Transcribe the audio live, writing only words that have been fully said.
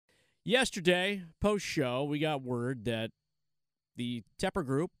Yesterday, post-show, we got word that the Tepper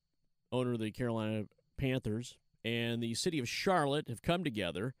Group, owner of the Carolina Panthers, and the city of Charlotte have come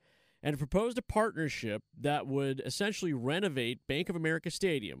together and proposed a partnership that would essentially renovate Bank of America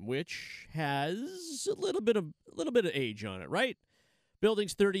Stadium, which has a little bit of age on it, right?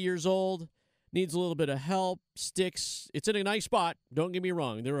 Building's 30 years old, needs a little bit of help, sticks. It's in a nice spot. Don't get me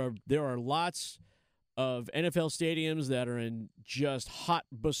wrong. There are lots of NFL stadiums that are in just hot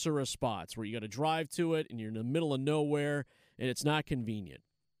basura spots where you got to drive to it and you're in the middle of nowhere and it's not convenient.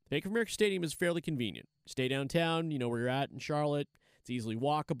 Bank of America Stadium is fairly convenient. Stay downtown, you know where you're at in Charlotte. It's easily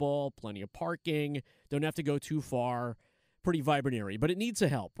walkable, plenty of parking, don't have to go too far. Pretty vibrant area, but it needs a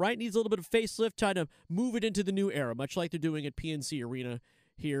help, right? It needs a little bit of facelift, trying to move it into the new era, much like they're doing at PNC Arena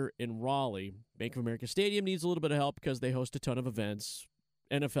here in Raleigh. Bank of America Stadium needs a little bit of help because they host a ton of events,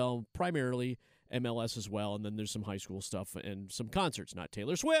 NFL primarily, MLS as well, and then there's some high school stuff and some concerts. Not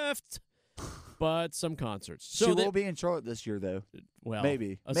Taylor Swift, but some concerts. So she will be in Charlotte this year, though. Well,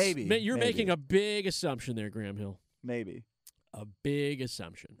 maybe. You're making a big assumption there, Graham Hill. Maybe. A big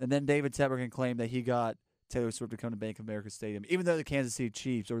assumption. And then David Tepper can claim that he got Taylor Swift to come to Bank of America Stadium, even though the Kansas City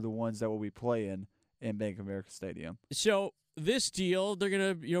Chiefs are the ones that will be playing in Bank of America Stadium. So this deal, they're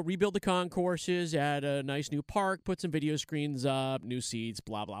going to rebuild the concourses, add a nice new park, put some video screens up, new seats,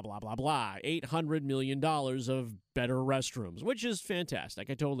 blah, blah, blah, blah, blah. $800 million of better restrooms, which is fantastic.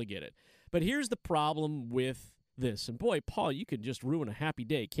 I totally get it. But here's the problem with this. And boy, Paul, you could just ruin a happy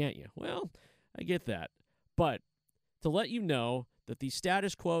day, can't you? Well, I get that. But to let you know that the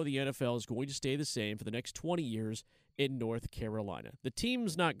status quo of the NFL is going to stay the same for the next 20 years in North Carolina. The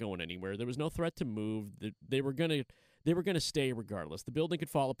team's not going anywhere. There was no threat to move. They were going to stay regardless. The building could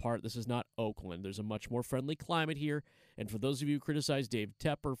fall apart. This is not Oakland. There's a much more friendly climate here. And for those of you who criticize Dave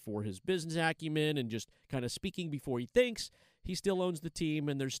Tepper for his business acumen and just kind of speaking before he thinks, he still owns the team,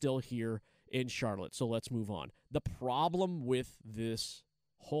 and they're still here in Charlotte. So let's move on. The problem with this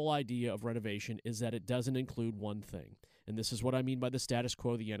whole idea of renovation is that it doesn't include one thing. And this is what I mean by the status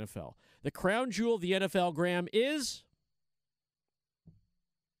quo of the NFL. The crown jewel of the NFL, Graham, is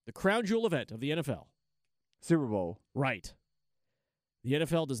the crown jewel event of the NFL. Super Bowl. Right. The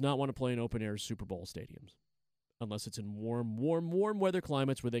NFL does not want to play in open-air Super Bowl stadiums unless it's in warm weather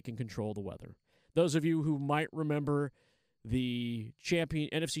climates where they can control the weather. Those of you who might remember the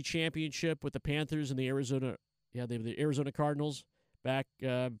NFC Championship with the Panthers and the Arizona Cardinals back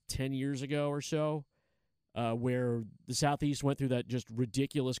 10 years ago or so, where the Southeast went through that just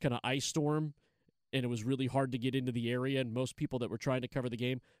ridiculous kind of ice storm, and it was really hard to get into the area, and most people that were trying to cover the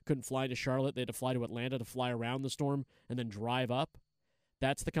game couldn't fly to Charlotte. They had to fly to Atlanta to fly around the storm and then drive up.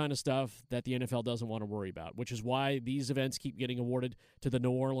 That's the kind of stuff that the NFL doesn't want to worry about, which is why these events keep getting awarded to the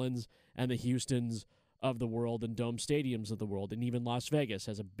New Orleans and the Houstons of the world and dome stadiums of the world, and even Las Vegas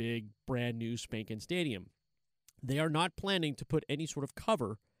has a big, brand-new spanking stadium. They are not planning to put any sort of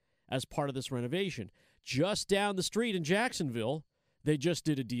cover as part of this renovation. Just down the street in Jacksonville, they just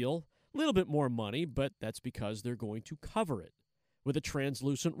did a deal, a little bit more money, but that's because they're going to cover it with a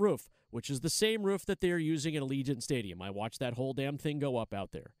translucent roof, which is the same roof that they're using at Allegiant Stadium. I watched that whole damn thing go up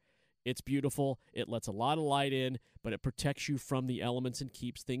out there. It's beautiful. It lets a lot of light in, but it protects you from the elements and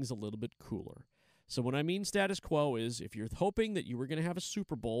keeps things a little bit cooler. So when I mean status quo is if you're hoping that you were going to have a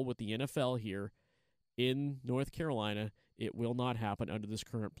Super Bowl with the NFL here in North Carolina, it will not happen under this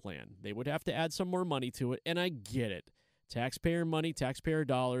current plan. They would have to add some more money to it, and I get it. Taxpayer money, taxpayer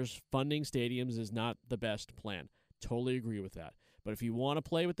dollars, funding stadiums is not the best plan. Totally agree with that. But if you want to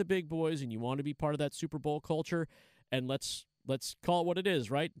play with the big boys and you want to be part of that Super Bowl culture, and let's call it what it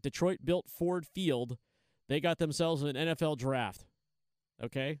is, right? Detroit built Ford Field. They got themselves an NFL draft,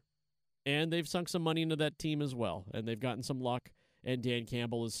 okay? And they've sunk some money into that team as well, and they've gotten some luck, and Dan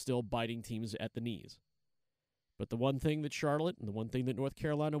Campbell is still biting teams at the knees. But the one thing that Charlotte and the one thing that North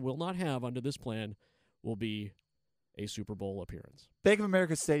Carolina will not have under this plan will be a Super Bowl appearance. Bank of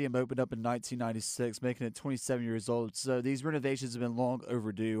America Stadium opened up in 1996, making it 27 years old. So these renovations have been long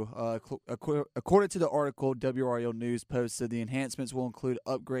overdue. According to the article, WRL News posted the enhancements will include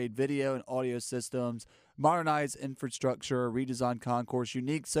upgrade video and audio systems, modernized infrastructure, redesigned concourse,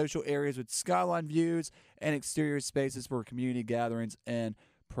 unique social areas with skyline views, and exterior spaces for community gatherings and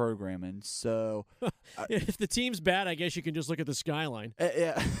programming. So, if the team's bad, I guess you can just look at the skyline.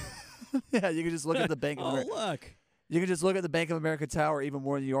 Yeah, yeah, you can just look at the Bank of America. Oh, look. You can just look at the Bank of America Tower even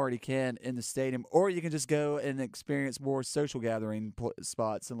more than you already can in the stadium, or you can just go and experience more social gathering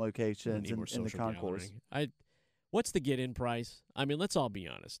spots and locations in the concourse. What's the get-in price? I mean, let's all be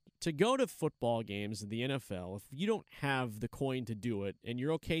honest. To go to football games in the NFL, if you don't have the coin to do it and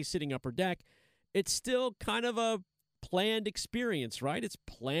you're okay sitting upper deck, it's still kind of a planned experience, right? It's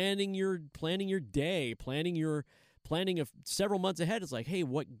planning your day, planning several months ahead. It's like, hey,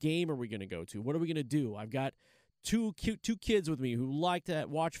 what game are we going to go to? What are we going to do? I've got two kids with me who like to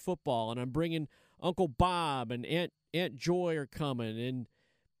watch football, and I'm bringing Uncle Bob and Aunt Joy are coming, and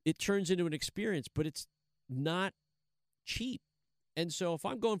it turns into an experience, but it's not cheap. And so if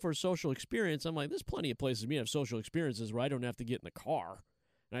I'm going for a social experience, I'm like, there's plenty of places me have social experiences where I don't have to get in the car,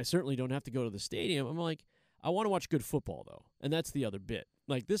 and I certainly don't have to go to the stadium. I'm like, I want to watch good football, though, and that's the other bit.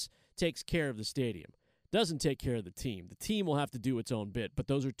 Like, this takes care of the stadium. Doesn't take care of the team. The team will have to do its own bit, but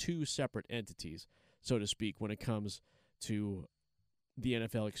those are two separate entities, so to speak, when it comes to the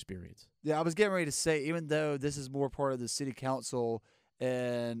NFL experience. Yeah, I was getting ready to say, even though this is more part of the city council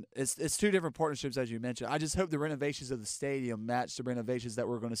and it's two different partnerships, as you mentioned, I just hope the renovations of the stadium match the renovations that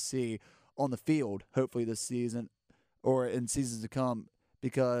we're going to see on the field, hopefully this season or in seasons to come,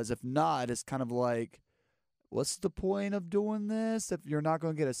 because if not, it's kind of like, what's the point of doing this if you're not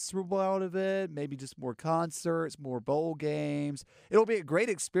going to get a Super Bowl out of it? Maybe just more concerts, more bowl games. It'll be a great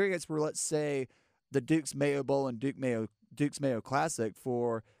experience for, let's say, the Duke's Mayo Bowl and Duke's Mayo Classic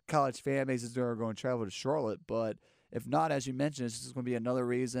for college fan bases that are going to travel to Charlotte. But if not, as you mentioned, it's just going to be another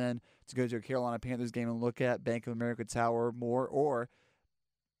reason to go to a Carolina Panthers game and look at Bank of America Tower more, or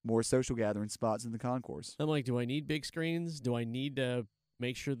more social gathering spots in the concourse. I'm like, do I need big screens? Do I need to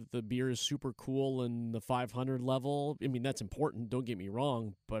make sure that the beer is super cool in the 500 level? I mean, that's important, don't get me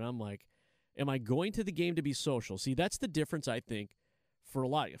wrong, but I'm like, am I going to the game to be social? See, that's the difference, I think, for a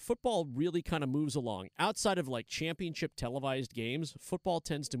lot. Football really kind of moves along. Outside of like championship televised games, football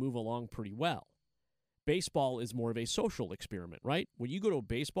tends to move along pretty well. Baseball is more of a social experiment, right? When you go to a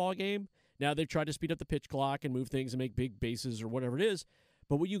baseball game, now they've tried to speed up the pitch clock and move things and make big bases or whatever it is,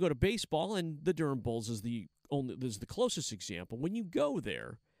 but when you go to baseball, and the Durham Bulls is the closest example, when you go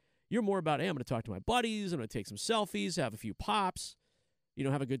there, you're more about, hey, I'm going to talk to my buddies, I'm going to take some selfies, have a few pops,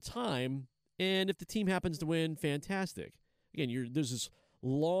 have a good time, and if the team happens to win, fantastic. Again, there's this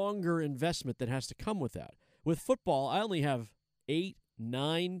longer investment that has to come with that. With football, I only have 8,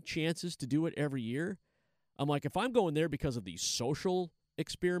 9 chances to do it every year. I'm like, if I'm going there because of the social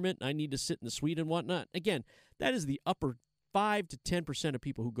experiment, I need to sit in the suite and whatnot. Again, that is the upper 5 to 10% of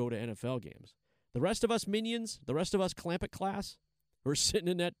people who go to NFL games. The rest of us minions, the rest of us Clampett class, who are sitting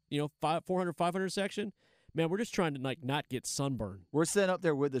in that 400, 500 section, man, we're just trying to not get sunburned. We're sitting up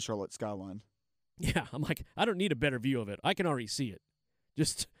there with the Charlotte skyline. Yeah, I'm like, I don't need a better view of it. I can already see it.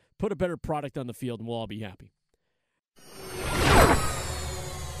 Just put a better product on the field and we'll all be happy.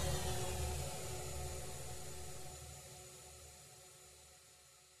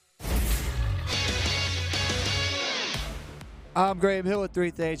 I'm Graham Hill with 3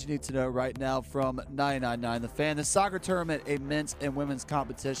 things you need to know right now from 99.9 The Fan. The soccer tournament, a men's and women's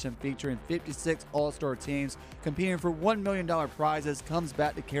competition featuring 56 all-star teams competing for $1 million prizes, comes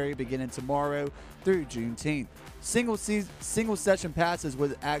back to Cary beginning tomorrow through Juneteenth. Single session passes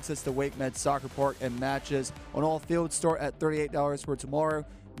with access to Wake Med Soccer Park and matches on all fields start at $38 for tomorrow.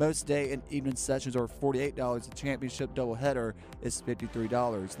 Most day and evening sessions are $48. The championship doubleheader is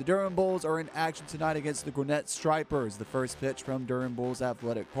 $53. The Durham Bulls are in action tonight against the Gwinnett Stripers. The first pitch from Durham Bulls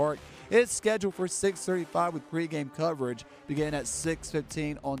Athletic Park is scheduled for 6:35 with pregame coverage beginning at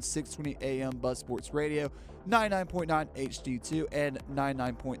 6:15 on 620 AM Buzz Sports Radio, 99.9 HD2 and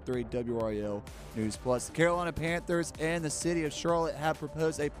 99.3 WRL News Plus. The Carolina Panthers and the city of Charlotte have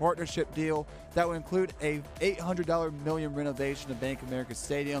proposed a partnership deal that will include a $800 million renovation of Bank of America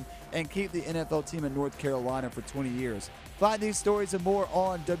Stadium and keep the NFL team in North Carolina for 20 years. Find these stories and more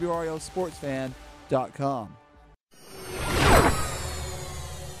on WRLSportsFan.com.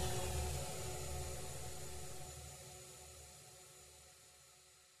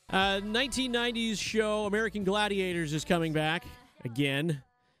 1990s show American Gladiators is coming back again.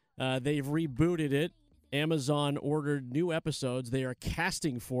 They've rebooted it. Amazon ordered new episodes. They are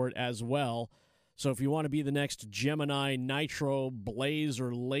casting for it as well. So if you want to be the next Gemini, Nitro, Blaze,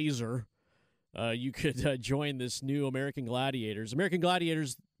 or Laser, you could join this new American Gladiators. American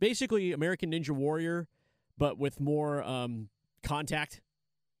Gladiators, basically American Ninja Warrior, but with more contact,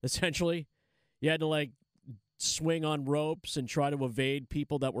 essentially. You had to, swing on ropes and try to evade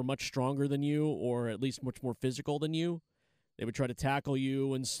people that were much stronger than you, or at least much more physical than you. They would try to tackle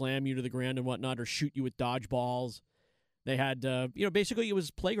you and slam you to the ground and whatnot, or shoot you with dodgeballs. They had, basically it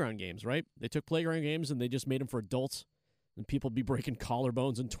was playground games, right? They took playground games and they just made them for adults, and people would be breaking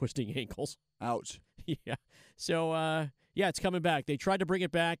collarbones and twisting ankles. Ouch. Yeah. So, it's coming back. They tried to bring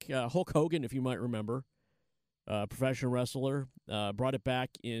it back. Hulk Hogan, if you might remember, professional wrestler, brought it back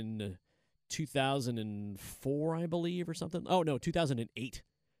in 2004, I believe, or something. Oh, no, 2008.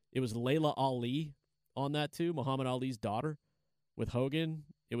 It was Layla Ali on that too, Muhammad Ali's daughter with Hogan.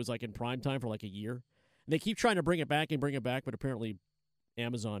 It was like in prime time for like a year. And they keep trying to bring it back, but apparently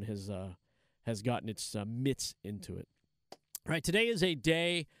Amazon has gotten its mitts into it. All right, today is a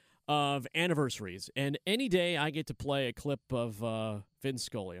day of anniversaries, and any day I get to play a clip of Vince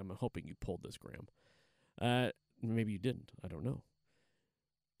Scully. I'm hoping you pulled this, Graham. Maybe you didn't. I don't know.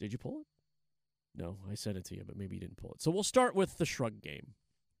 Did you pull it? No, I sent it to you, but maybe you didn't pull it. So we'll start with the Shrug game.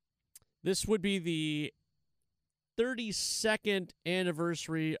 This would be the 32nd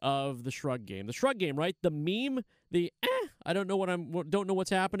anniversary of the Shrug game. The Shrug game, right? The meme, I don't know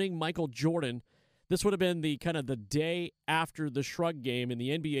what's happening. Michael Jordan. This would have been the kind of the day after the Shrug game in the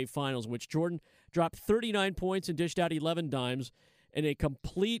NBA Finals, in which Jordan dropped 39 points and dished out 11 dimes in a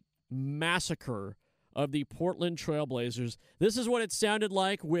complete massacre of the Portland Trailblazers. This is what it sounded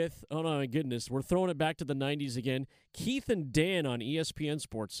like with, oh my goodness, we're throwing it back to the 90s again, Keith and Dan on ESPN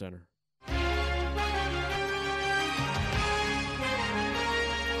SportsCenter.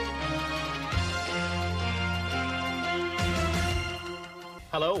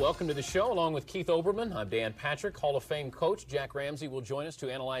 Hello, welcome to the show. Along with Keith Olbermann, I'm Dan Patrick. Hall of Fame coach Jack Ramsay will join us to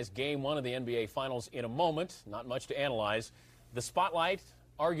analyze Game 1 of the NBA Finals in a moment. Not much to analyze. The spotlight,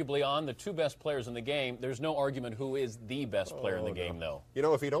 arguably on the two best players in the game. There's no argument who is the best player in the game, though. You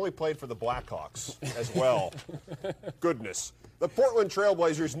know, if he'd only played for the Blackhawks as well, goodness. The Portland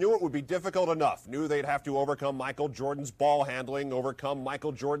Trailblazers knew it would be difficult enough, knew they'd have to overcome Michael Jordan's ball handling, overcome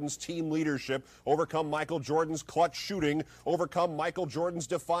Michael Jordan's team leadership, overcome Michael Jordan's clutch shooting, overcome Michael Jordan's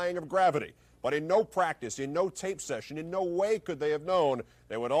defying of gravity. But in no practice, in no tape session, in no way could they have known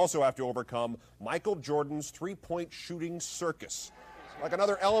they would also have to overcome Michael Jordan's three-point shooting circus. Like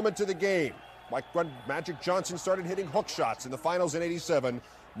another element to the game. Like when Magic Johnson started hitting hook shots in the finals in '87,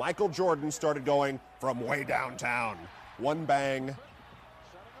 Michael Jordan started going from way downtown. One bang,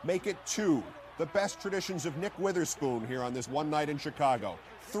 make it two. The best traditions of Nick Witherspoon here on this one night in Chicago.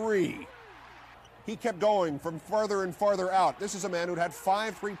 3. He kept going from farther and farther out. This is a man who'd had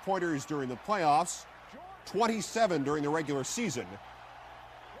 5 three-pointers during the playoffs, 27 during the regular season.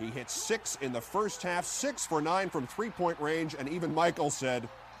 He hit 6 in the first half, 6 for 9 from three-point range, and even Michael said,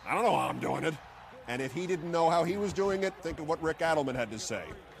 I don't know how I'm doing it. And if he didn't know how he was doing it, think of what Rick Adelman had to say.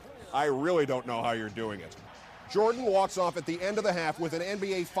 I really don't know how you're doing it. Jordan walks off at the end of the half with an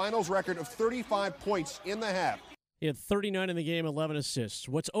NBA Finals record of 35 points in the half. He had 39 in the game, 11 assists.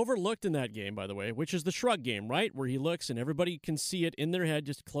 What's overlooked in that game, by the way, which is the Shrug game, right? Where he looks and everybody can see it in their head.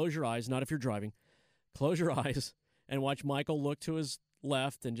 Just close your eyes, not if you're driving. Close your eyes and watch Michael look to his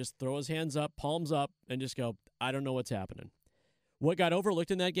left and just throw his hands up, palms up, and just go, I don't know what's happening. What got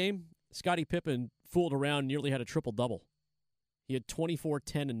overlooked in that game? Scottie Pippen fooled around, nearly had a triple-double. He had 24,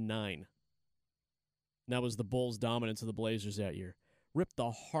 10, and 9. That was the Bulls' dominance of the Blazers that year. Ripped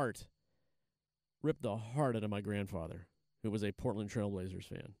the heart out of my grandfather, who was a Portland Trailblazers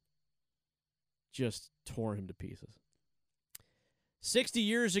fan. Just tore him to pieces. 60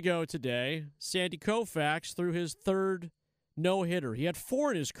 years ago today, Sandy Koufax threw his third no-hitter. He had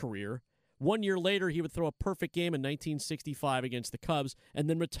 4 in his career. 1 year later, he would throw a perfect game in 1965 against the Cubs and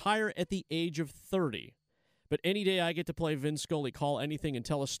then retire at the age of 30. But any day I get to play Vin Scully, call anything, and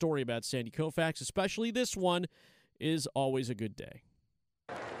tell a story about Sandy Koufax, especially this one, is always a good day.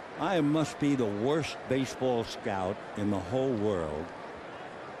 I must be the worst baseball scout in the whole world,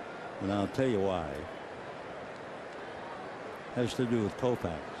 and I'll tell you why. It has to do with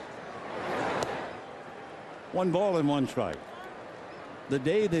Koufax. 1 ball and 1 strike. The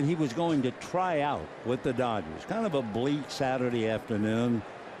day that he was going to try out with the Dodgers, kind of a bleak Saturday afternoon.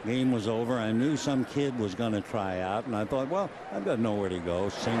 Game was over. I knew some kid was going to try out, and I thought, well, I've got nowhere to go.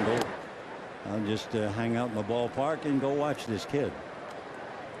 Single. I'll just hang out in the ballpark and go watch this kid,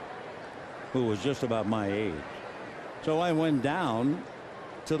 who was just about my age. So I went down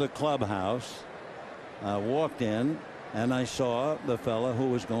to the clubhouse, walked in, and I saw the fella who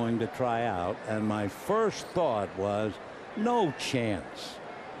was going to try out, and my first thought was, no chance.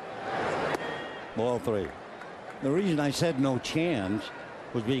 Ball 3. The reason I said no chance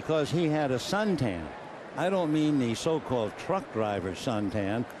was because he had a suntan. I don't mean the so-called truck driver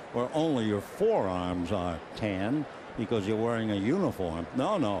suntan, where only your forearms are tan because you're wearing a uniform.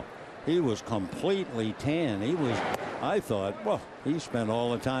 No. He was completely tan. I thought, well, he spent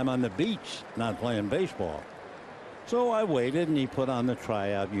all the time on the beach not playing baseball. So I waited, and he put on the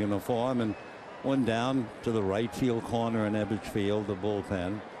tryout uniform and went down to the right field corner in Ebbets Field, the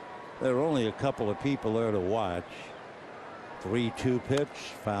bullpen. There were only a couple of people there to watch. 3-2 pitch,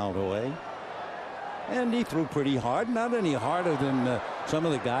 fouled away. And he threw pretty hard, not any harder than some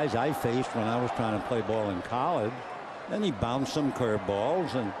of the guys I faced when I was trying to play ball in college. Then he bounced some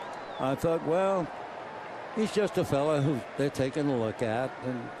curveballs, and I thought, well, He's just a fella who they're taking a look at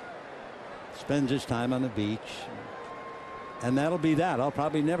and spends his time on the beach. And that'll be that. I'll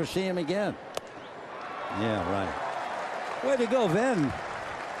probably never see him again. Yeah, right. Way to go, Vin.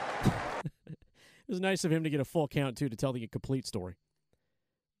 It was nice of him to get a full count, too, to tell the complete story.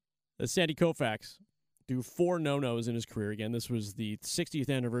 Sandy Koufax do 4 no-nos in his career. Again, this was the 60th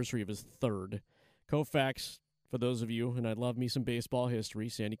anniversary of his third. Koufax, for those of you, and I love me some baseball history,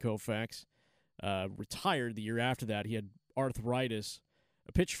 Sandy Koufax retired the year after that. He had arthritis,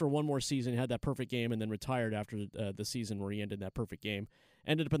 pitched for one more season, had that perfect game, and then retired after the season where he ended that perfect game.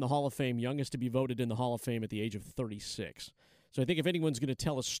 Ended up in the Hall of Fame, youngest to be voted in the Hall of Fame at the age of 36. So I think if anyone's going to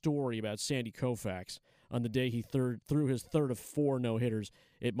tell a story about Sandy Koufax on the day he threw his third of 4 no-hitters,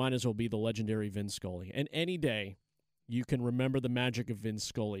 it might as well be the legendary Vin Scully. And any day you can remember the magic of Vin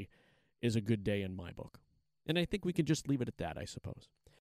Scully is a good day in my book. And I think we can just leave it at that, I suppose.